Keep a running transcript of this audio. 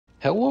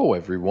Hello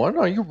everyone,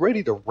 are you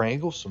ready to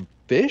wrangle some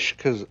fish?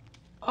 Cause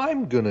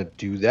I'm gonna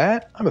do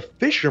that. I'm a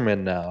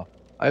fisherman now.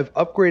 I've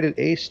upgraded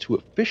Ace to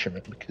a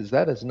fisherman because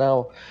that is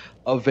now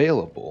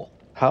available.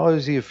 How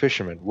is he a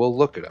fisherman? Well,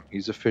 look at him.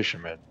 He's a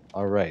fisherman.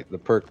 Alright, the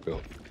perk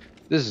build.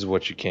 This is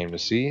what you came to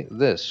see.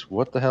 This.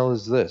 What the hell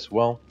is this?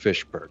 Well,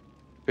 fish perk.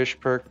 Fish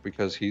perk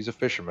because he's a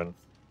fisherman.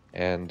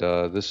 And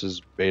this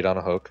is bait on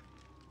a hook.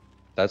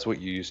 That's what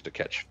you use to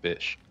catch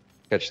fish.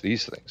 Catch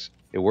these things.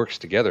 It works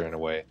together in a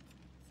way.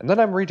 And then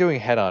I'm redoing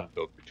head-on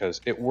build because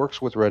it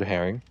works with red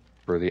herring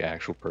for the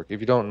actual perk. If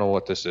you don't know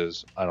what this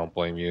is, I don't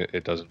blame you.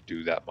 It doesn't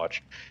do that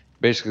much.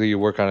 Basically, you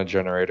work on a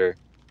generator,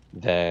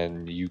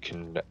 then you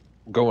can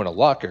go in a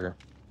locker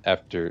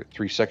after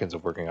 3 seconds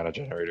of working on a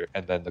generator,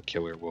 and then the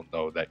killer will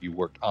know that you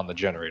worked on the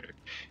generator.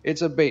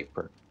 It's a bait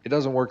perk. It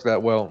doesn't work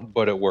that well,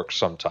 but it works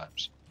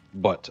sometimes.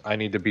 But I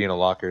need to be in a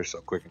locker,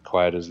 so Quick and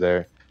Quiet is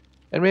there.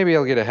 And maybe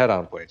I'll get a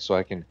head-on plate so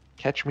I can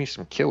catch me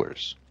some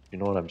killers. You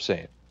know what I'm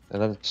saying?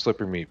 And then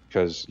slippery meat,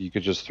 because you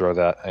could just throw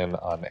that in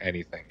on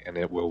anything and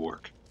it will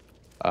work.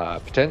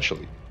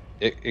 Potentially.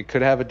 It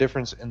could have a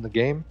difference in the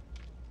game.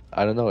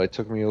 I don't know, it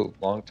took me a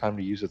long time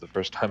to use it the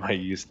first time I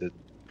used it.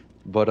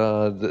 But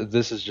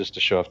this is just to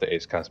show off the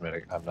Ace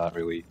cosmetic. I'm not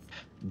really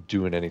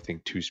doing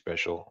anything too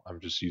special. I'm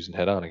just using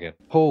head on again.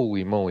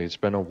 Holy moly, it's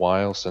been a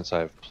while since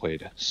I've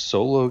played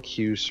Solo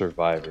Queue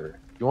Survivor.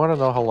 You want to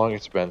know how long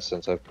it's been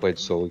since I've played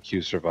Solo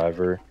Queue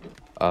Survivor?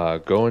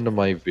 Go into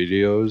my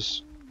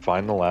videos.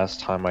 Find the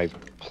last time I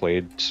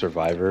played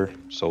Survivor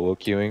solo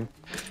queuing,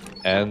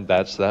 and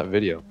that's that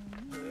video.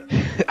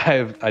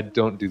 I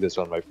don't do this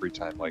on my free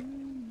time, like,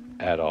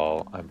 at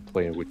all. I'm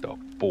playing with the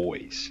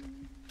boys.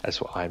 That's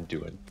what I'm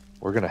doing.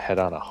 We're gonna head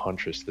on a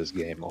huntress this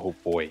game. Oh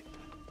boy.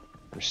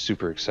 I'm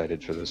super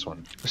excited for this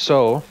one.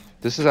 So,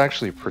 this is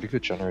actually a pretty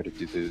good generator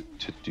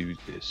to do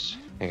this.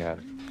 Hang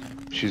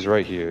on. She's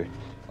right here.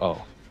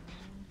 Oh.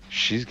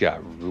 She's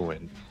got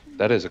ruined.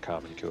 That is a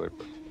common killer,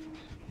 but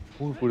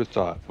who would have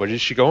thought? What is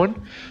she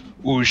going?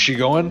 Ooh, is she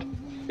going?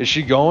 Is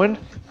she going?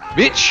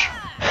 Bitch!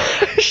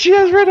 She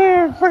has red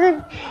hair!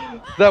 Fucking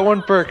that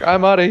one perk.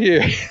 I'm out of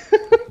here.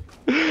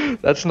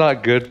 That's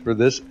not good for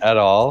this at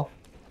all.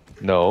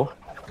 No.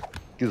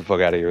 Get the fuck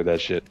out of here with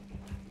that shit.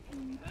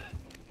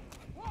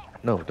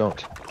 No,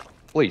 don't.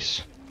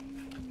 Please.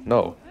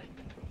 No.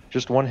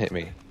 Just one hit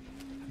me.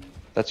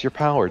 That's your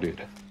power,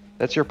 dude.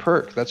 That's your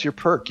perk. That's your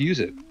perk.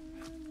 Use it.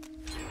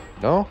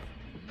 No?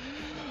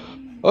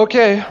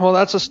 Okay, well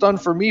that's a stun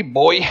for me,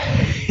 boy.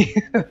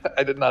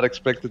 I did not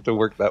expect it to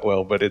work that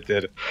well, but it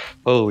did.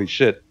 Holy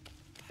shit.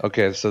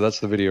 Okay, so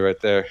that's the video right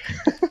there.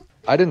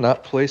 I did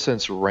not play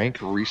since rank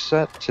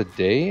reset.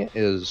 Today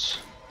is...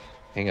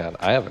 Hang on,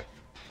 I have it.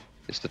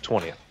 It's the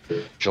 20th.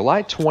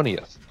 July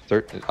 20th.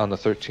 On the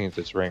 13th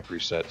it's rank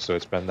reset, so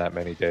it's been that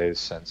many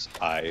days since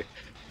I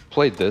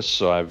played this,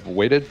 so I've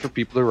waited for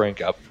people to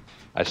rank up.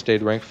 I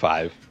stayed rank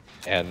 5.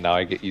 And now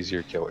I get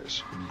easier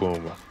killers.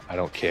 Boom. I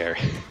don't care.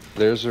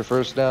 There's her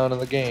first down in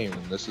the game.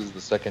 And this is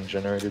the second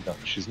generator done.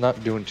 She's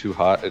not doing too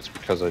hot. It's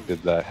because I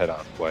did that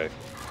head-on play.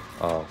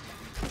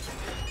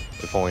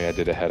 If only I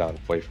did a head-on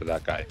play for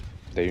that guy.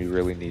 They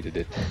really needed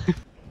it.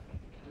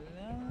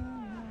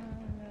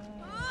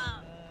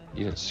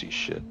 You didn't see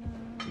shit.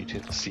 You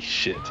didn't see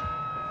shit.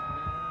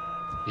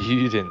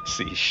 You didn't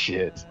see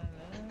shit.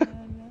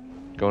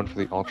 Going for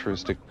the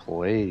altruistic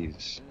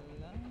plays.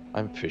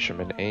 I'm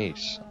Fisherman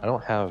Ace. I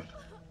don't have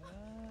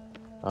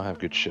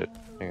good shit.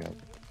 Hang on.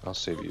 I'll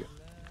save you.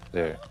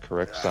 There.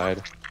 Correct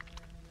side.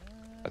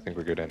 I think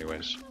we're good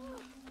anyways.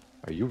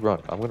 Are you run?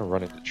 I'm gonna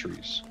run into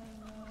trees.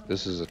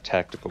 This is a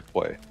tactical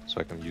play, so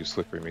I can use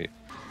slippery meat.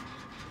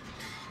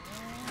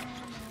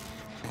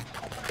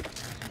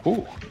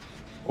 Ooh.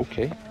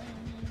 Okay.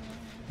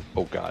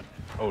 Oh god.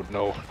 Oh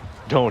no.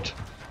 Don't.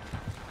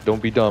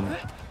 Don't be dumb.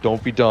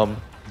 Don't be dumb.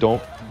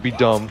 Don't be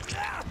dumb.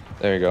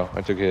 There you go.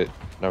 I took a hit.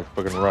 Now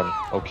fucking run.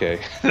 Okay.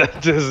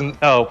 That doesn't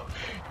help.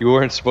 You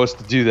weren't supposed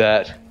to do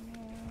that.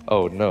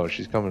 Oh no,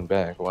 she's coming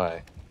back.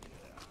 Why?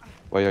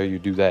 Why are you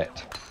do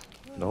that?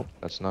 Nope,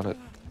 that's not it.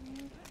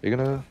 Are you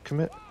gonna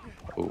commit?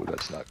 Oh,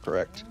 that's not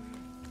correct.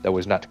 That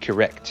was not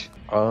correct.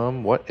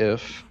 What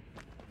if...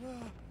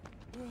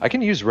 I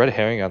can use red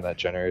herring on that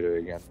generator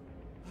again.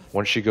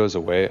 Once she goes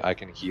away, I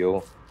can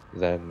heal.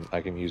 Then I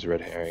can use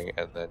red herring,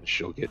 and then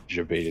she'll get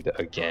jebaited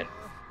again.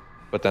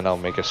 But then I'll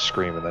make a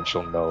scream, and then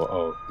she'll know,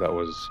 oh, that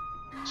was...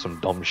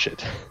 some dumb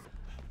shit.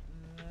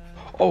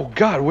 Oh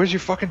god, where's your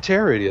fucking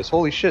tear radius?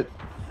 Holy shit.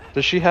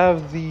 Does she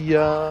have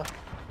the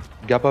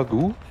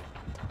gabagoo?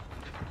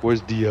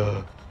 Where's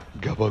the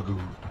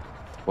gabagoo?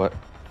 What?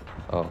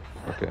 Oh,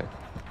 okay.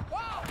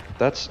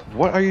 That's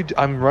what are you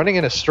I'm running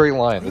in a straight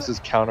line. This is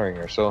countering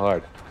her so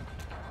hard.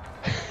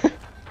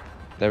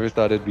 Never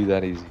thought it'd be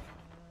that easy.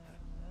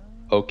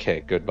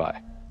 Okay,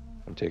 goodbye.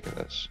 I'm taking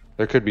this.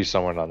 There could be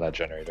someone on that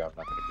generator. I'm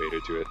not gonna bait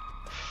her to it.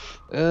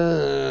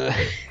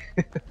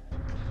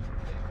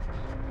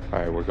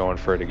 Alright, we're going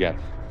for it again.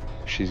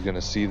 She's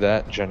gonna see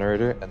that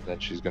generator, and then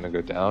she's gonna go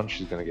down.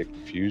 She's gonna get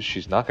confused.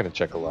 She's not gonna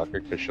check a locker,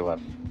 because she'll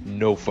have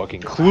no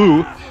fucking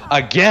clue.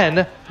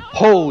 Again!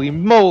 Holy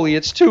moly,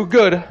 it's too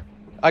good.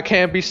 I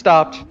can't be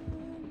stopped.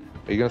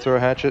 Are you gonna throw a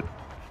hatchet?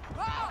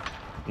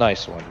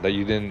 Nice one. That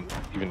you didn't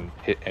even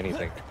hit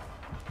anything.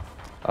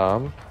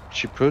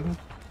 She could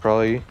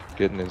probably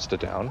get an insta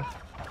down.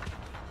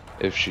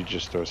 If she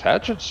just throws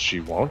hatchets,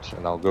 she won't,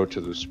 and I'll go to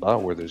the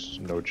spot where there's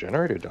no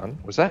generator done.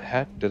 Was that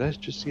hatch? Did I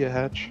just see a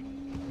hatch?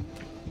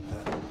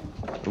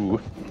 Ooh.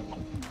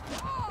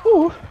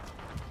 Ooh.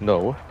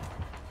 No.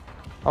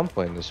 I'm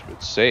playing this a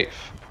bit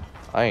safe.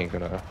 I ain't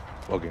gonna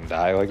fucking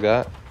die like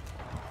that.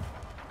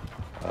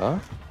 Huh?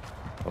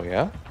 Oh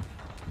yeah?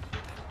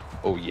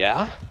 Oh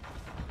yeah?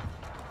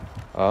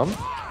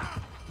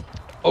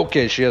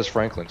 Okay, she has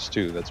Franklin's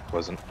too, that's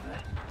pleasant.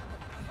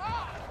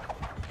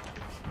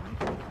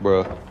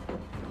 Bruh.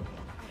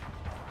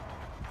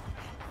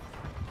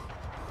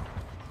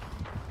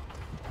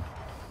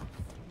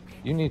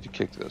 You need to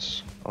kick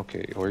this.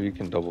 Okay, or you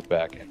can double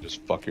back and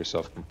just fuck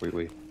yourself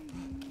completely.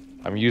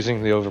 I'm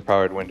using the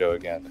overpowered window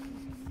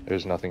again.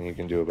 There's nothing you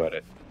can do about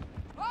it.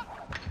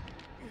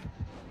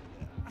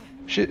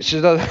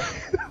 She does.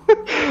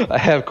 I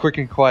have quick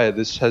and quiet.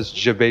 This has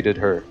jebaited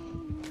her.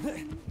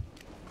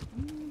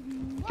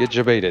 Get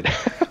jebaited.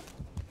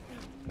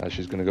 Now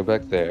she's gonna go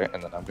back there,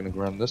 and then I'm gonna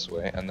run this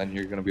way, and then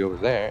you're gonna be over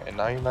there, and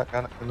now you're not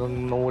gonna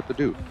know what to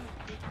do.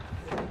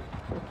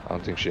 I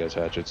don't think she has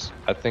hatchets.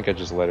 I think I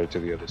just led her to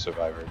the other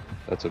survivor.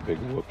 That's a big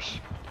whoops.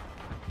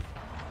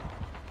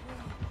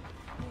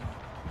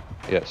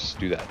 Yes,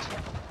 do that.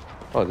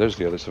 Oh, there's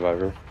the other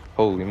survivor.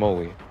 Holy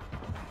moly.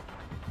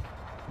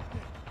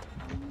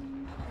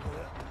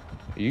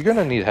 You're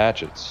gonna need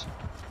hatchets.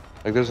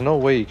 Like, there's no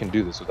way you can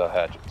do this without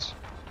hatchets.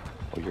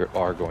 Well, you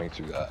are going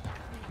through that.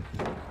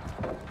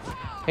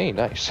 Hey,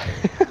 nice.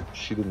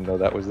 She didn't know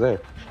that was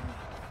there.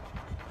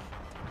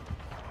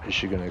 Is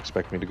she gonna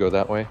expect me to go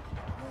that way?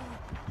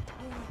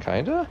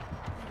 Kinda?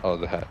 Oh,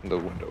 the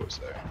window is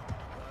there.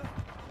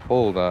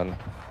 Hold on.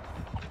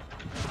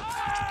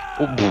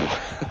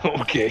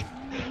 Oh, okay.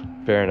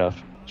 Fair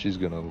enough. She's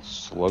gonna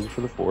slug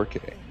for the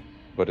 4K.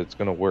 But it's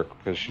gonna work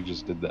because she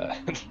just did that.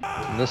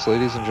 And this,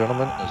 ladies and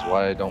gentlemen, is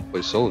why I don't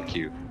play solo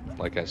queue.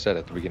 Like I said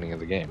at the beginning of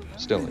the game.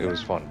 Still, it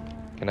was fun.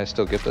 Can I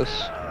still get this?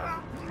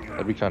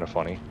 That'd be kind of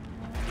funny.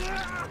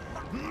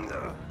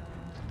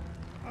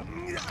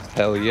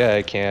 Hell yeah,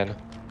 I can.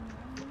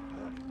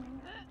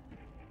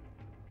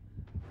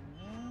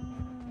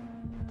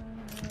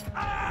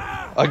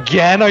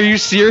 Again? Are you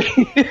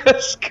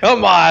serious?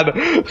 Come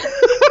on!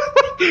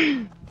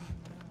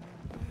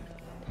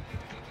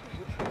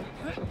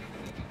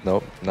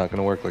 Nope, not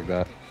gonna work like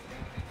that.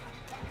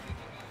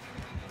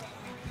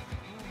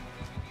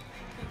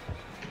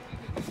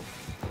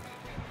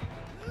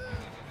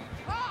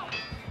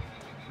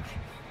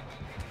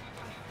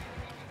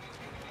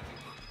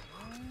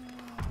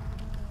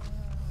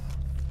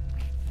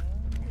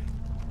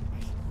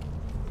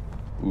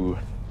 Ooh.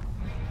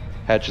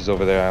 Hatch is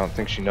over there. I don't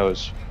think she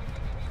knows.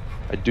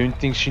 I don't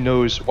think she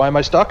knows. Why am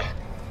I stuck?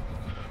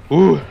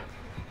 Ooh.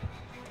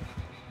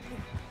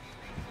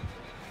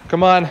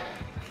 Come on.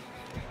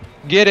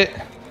 Get it.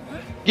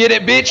 Get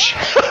it, bitch.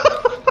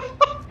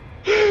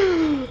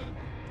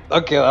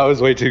 Okay, that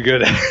was way too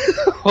good.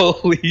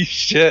 Holy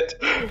shit.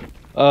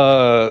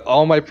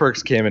 All my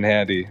perks came in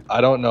handy.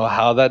 I don't know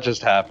how that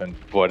just happened,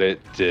 but it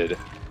did.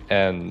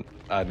 And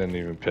I didn't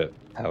even pit.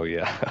 Hell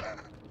yeah.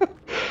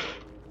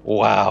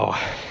 Wow.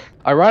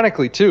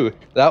 Ironically, too,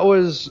 that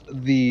was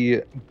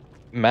the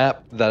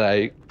map that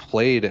I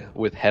played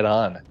with head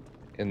on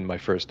in my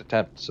first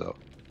attempt. So,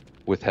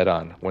 with head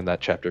on when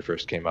that chapter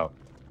first came out,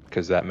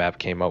 because that map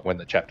came out when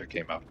the chapter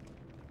came out.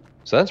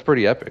 So that's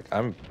pretty epic.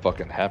 I'm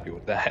fucking happy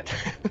with that.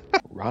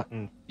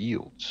 Rotten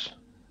fields.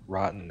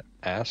 Rotten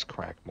ass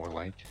crack, more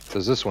like.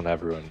 Does this one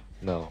have ruin?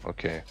 No.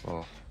 Okay.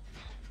 Well,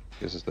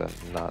 guess is that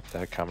not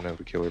that common of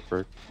a killer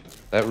perk?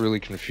 That really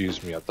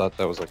confused me. I thought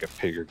that was like a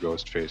pig or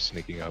ghost face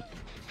sneaking up.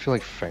 I feel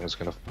like Fang's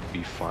gonna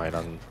be fine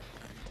on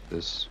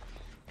this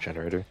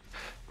generator.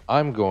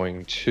 I'm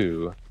going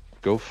to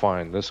go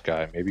find this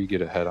guy. Maybe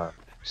get a head on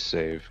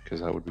save,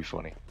 because that would be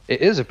funny.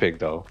 It is a pig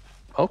though.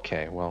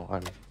 Okay,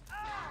 well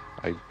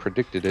I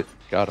predicted it.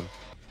 Got him.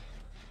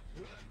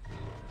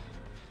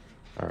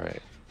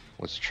 Alright,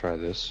 let's try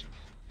this.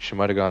 She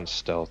might have gone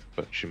stealth,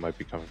 but she might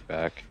be coming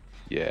back.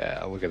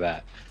 Yeah, look at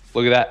that.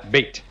 Look at that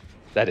bait.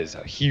 That is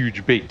a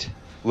huge bait.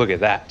 Look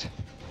at that.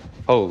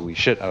 Holy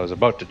shit, I was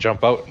about to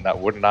jump out and that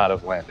would not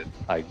have landed.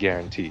 I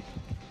guarantee.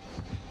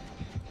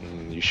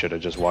 You should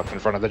have just walked in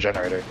front of the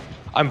generator.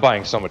 I'm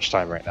buying so much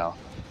time right now.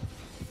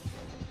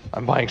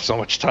 I'm buying so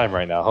much time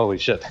right now. Holy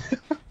shit.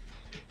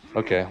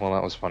 Okay, well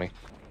that was funny.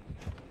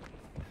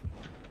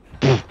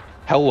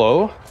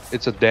 Hello?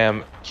 It's a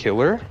damn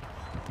killer?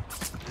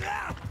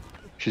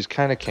 She's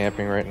kind of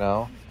camping right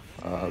now.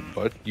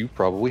 But you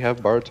probably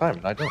have borrowed time,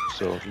 and I don't,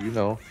 so you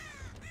know.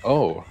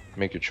 Oh,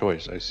 make your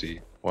choice, I see.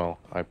 Well,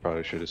 I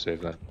probably should have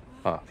saved that.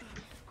 Huh.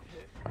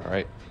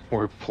 Alright,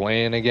 we're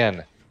playing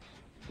again.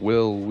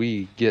 Will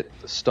we get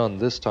the stun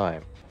this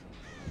time?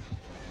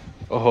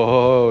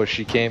 Oh,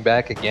 she came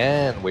back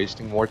again,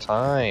 wasting more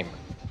time.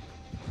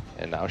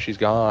 And now she's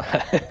gone.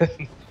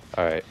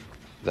 Alright,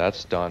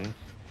 that's done.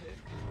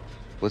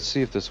 Let's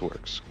see if this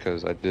works,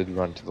 because I did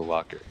run to the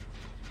locker.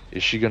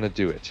 Is she gonna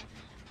do it?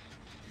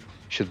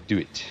 She'll do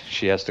it.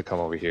 She has to come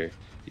over here.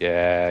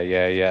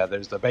 Yeah,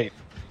 there's the bait.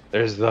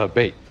 There's the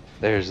bait.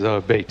 There's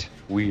the bait.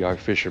 We are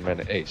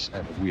Fisherman Ace,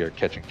 and we are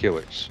catching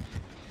killers.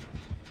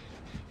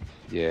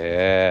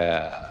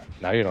 Yeah.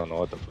 Now you don't know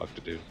what the fuck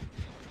to do.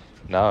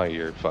 Now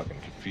you're fucking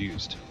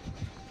confused.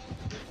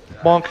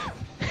 Bonk.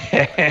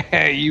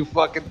 You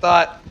fucking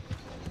thought.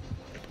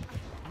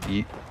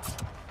 Yeet.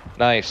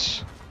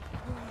 Nice.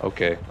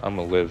 Okay, I'm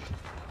gonna live.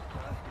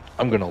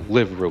 I'm gonna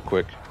live real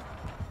quick.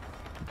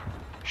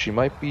 She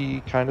might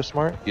be kind of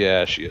smart.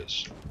 Yeah, she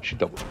is. She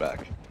doubles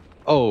back.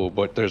 Oh,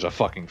 but there's a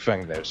fucking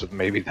Feng there, so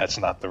maybe that's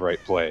not the right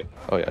play.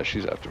 Oh yeah,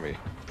 she's after me.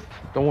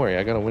 Don't worry,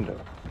 I got a window.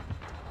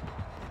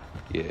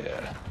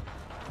 Yeah.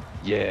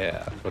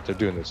 Yeah, but they're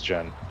doing this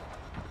gen.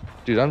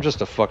 Dude, I'm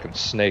just a fucking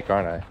snake,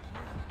 aren't I?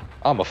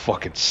 I'm a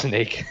fucking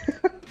snake.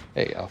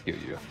 Hey, I'll heal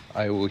you.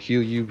 I will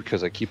heal you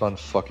because I keep on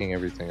fucking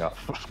everything up.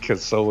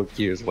 Because solo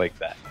queue is like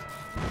that.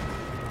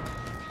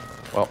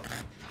 Well,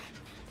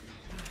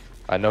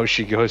 I know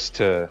she goes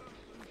to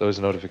those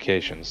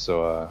notifications,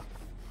 so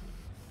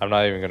I'm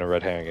not even gonna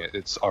red herring it.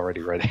 It's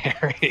already red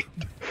herring.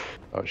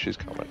 Oh, she's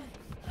coming.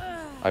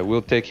 I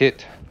will take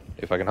hit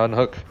if I can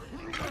unhook.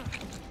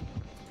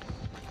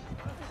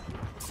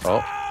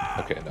 Oh,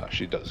 okay, no,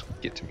 she does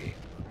get to me.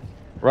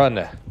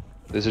 Run!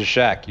 This is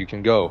Shaq. You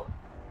can go.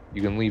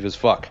 You can leave as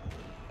fuck.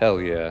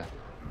 Hell yeah.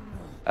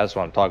 That's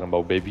what I'm talking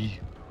about, baby.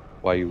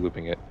 Why are you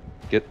looping it?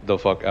 Get the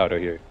fuck out of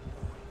here.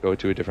 Go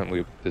to a different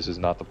loop. This is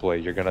not the play.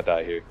 You're gonna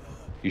die here.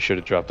 You should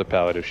have dropped the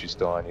pallet if she's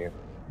still on you.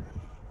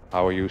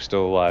 How are you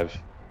still alive?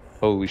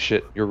 Holy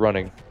shit, you're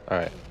running.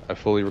 Alright, I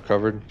fully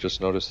recovered.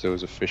 Just noticed there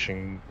was a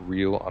fishing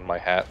reel on my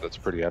hat. That's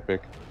pretty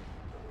epic.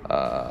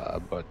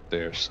 But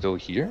they're still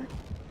here?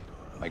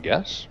 I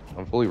guess?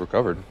 I'm fully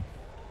recovered.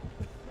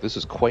 This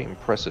is quite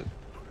impressive.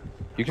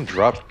 You can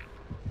drop...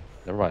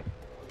 Never mind.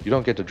 You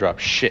don't get to drop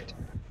shit.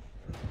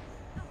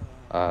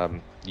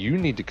 You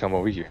need to come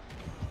over here.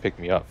 Pick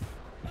me up.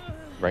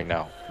 Right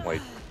now.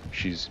 Like,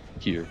 she's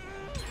here.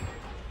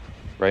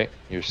 Right?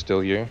 You're still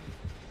here?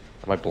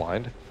 Am I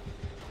blind?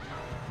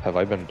 Have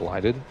I been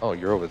blinded? Oh,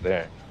 you're over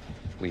there.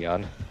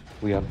 Leon.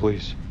 Leon,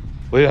 please.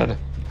 Leon!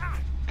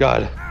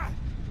 God!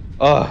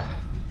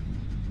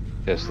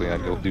 Yes,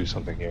 Leon, you'll do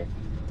something here.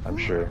 I'm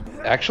sure.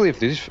 Actually, if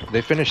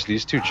they finish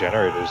these two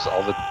generators,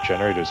 all the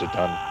generators are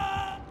done.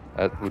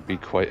 That would be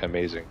quite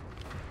amazing.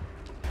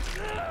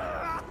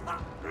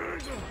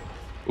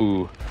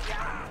 Ooh.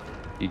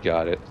 He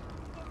got it.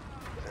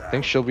 I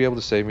think she'll be able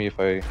to save me if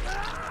I...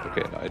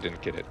 Okay, no, I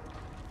didn't get it.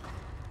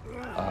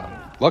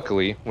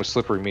 Luckily, with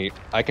slippery meat,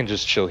 I can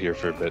just chill here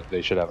for a bit.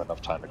 They should have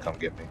enough time to come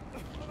get me.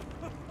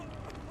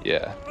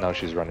 Yeah, now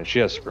she's running. She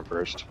has sprint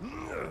burst.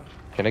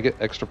 Can I get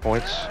extra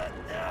points?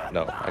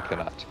 No, I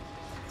cannot.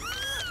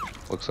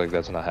 Looks like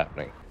that's not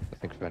happening. I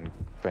think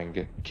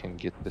Fang can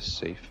get this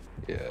safe.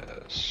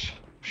 Yes.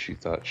 She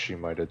thought she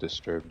might have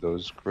disturbed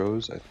those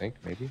crows, I think,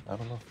 maybe? I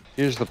don't know.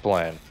 Here's the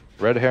plan.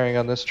 Red herring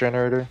on this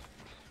generator.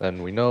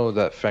 Then we know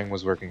that Feng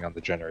was working on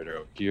the generator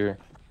over here.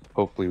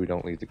 Hopefully we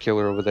don't leave the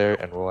killer over there,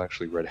 and we'll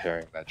actually red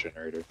herring that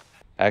generator.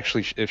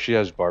 Actually, if she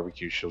has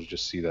barbecue, she'll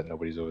just see that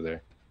nobody's over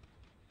there.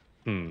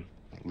 A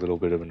little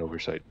bit of an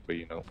oversight, but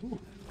you know. Ooh,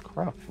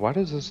 crap. Why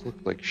does this look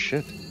like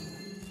shit?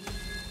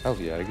 Hell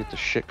yeah, I get the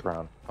shit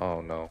crown.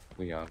 Oh no,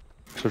 Leon.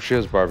 So if she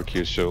has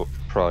barbecue, she'll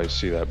probably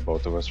see that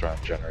both of us are on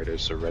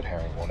generators, so red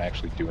herring won't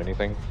actually do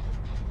anything.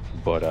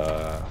 But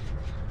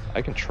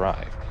I can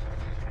try.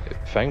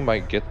 Fang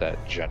might get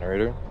that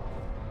generator.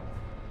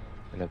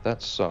 And if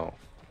that's so,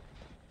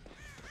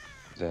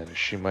 then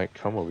she might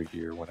come over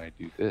here when I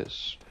do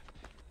this.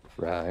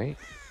 Right?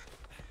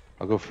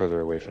 I'll go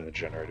further away from the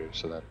generator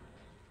so that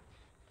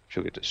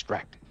she'll get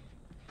distracted.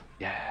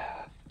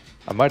 Yeah.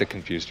 I might have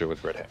confused her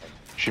with red herring.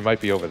 She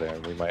might be over there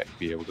and we might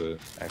be able to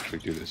actually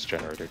do this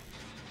generator.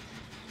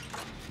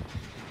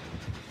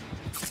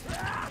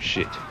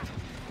 Shit.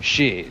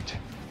 Shit.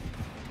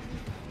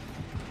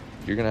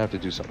 You're gonna have to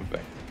do something,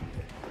 Fang.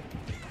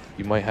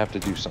 You might have to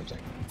do something.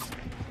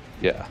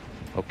 Yeah.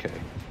 Okay.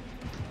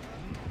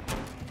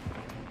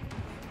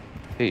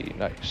 Hey,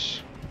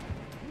 nice.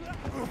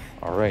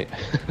 Alright.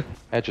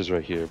 Hatch is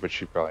right here, but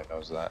she probably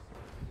knows that.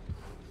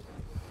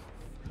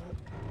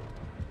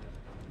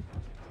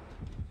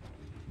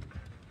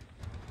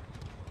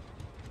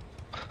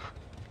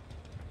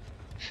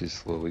 She's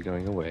slowly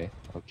going away.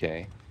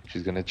 Okay.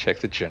 She's gonna check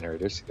the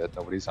generator, see that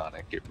nobody's on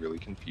it, get really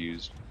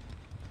confused.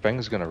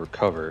 Feng's gonna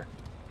recover.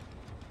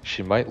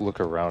 She might look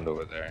around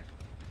over there.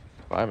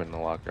 But I'm in the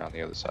locker on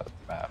the other side of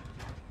the map.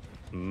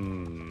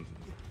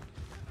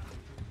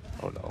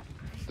 Oh no.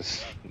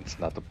 It's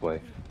not the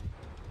play.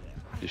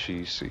 Did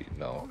she see?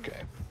 No,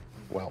 okay.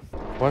 Well,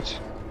 what?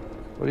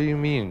 What do you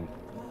mean?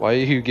 Why are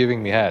you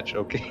giving me hatch?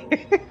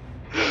 Okay.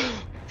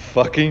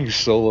 Fucking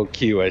solo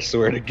queue, I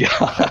swear to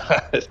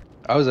God.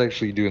 I was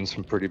actually doing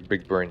some pretty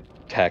big brain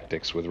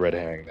tactics with red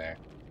herring there.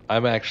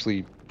 I'm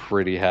actually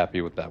pretty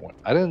happy with that one.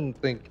 I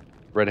didn't think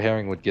red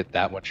herring would get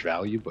that much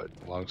value, but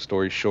long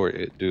story short,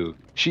 it do.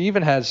 She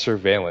even has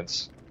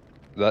surveillance.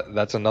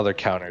 That's another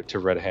counter to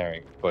red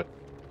herring, but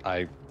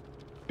I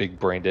big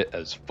brained it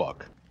as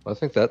fuck. I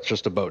think that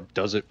just about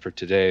does it for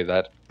today.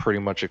 That pretty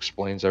much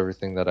explains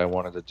everything that I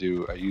wanted to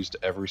do. I used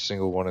every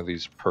single one of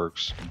these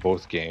perks in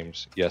both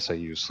games. Yes, I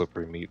used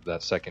slippery meat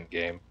that second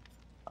game.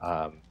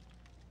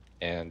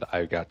 And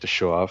I got to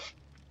show off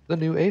the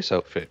new Ace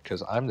outfit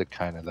because I'm the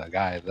kind of the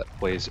guy that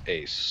plays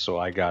Ace, so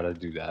I gotta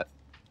do that.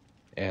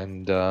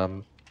 And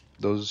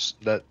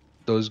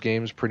those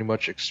games pretty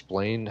much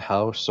explain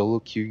how solo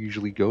queue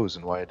usually goes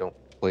and why I don't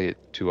play it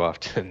too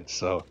often.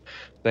 So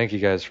thank you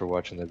guys for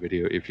watching the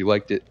video. If you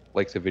liked it,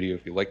 like the video.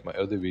 If you like my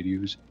other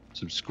videos,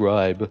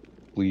 subscribe,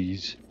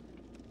 please.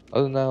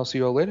 Other than that, I'll see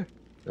you all later,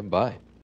 and bye.